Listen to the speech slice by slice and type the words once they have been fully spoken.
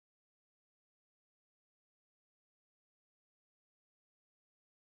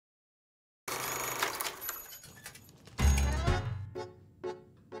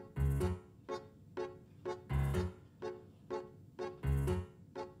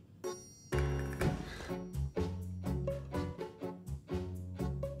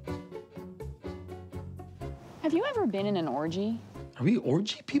Have you ever been in an orgy? Are we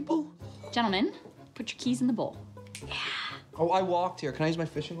orgy people? Gentlemen, put your keys in the bowl. Yeah. Oh, I walked here. Can I use my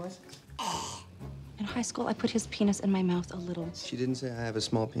fishing license? In high school, I put his penis in my mouth a little. She didn't say I have a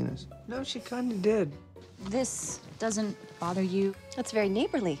small penis. No, she kind of did. This doesn't bother you? That's very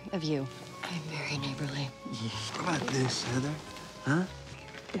neighborly of you. I'm very neighborly. What about this, Heather? Huh?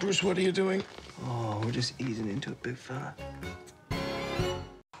 Bruce, what are you doing? Oh, we're just easing into it, big fella.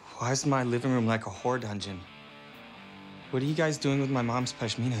 Why is my living room like a whore dungeon? What are you guys doing with my mom's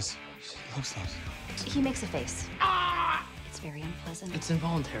pashminas? She loves those. He makes a face. It's very unpleasant. It's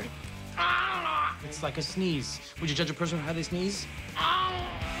involuntary. It's like a sneeze. Would you judge a person on how they sneeze?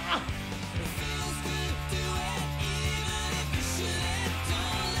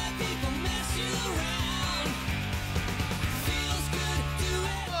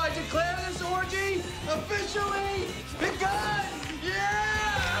 I declare this orgy officially begun!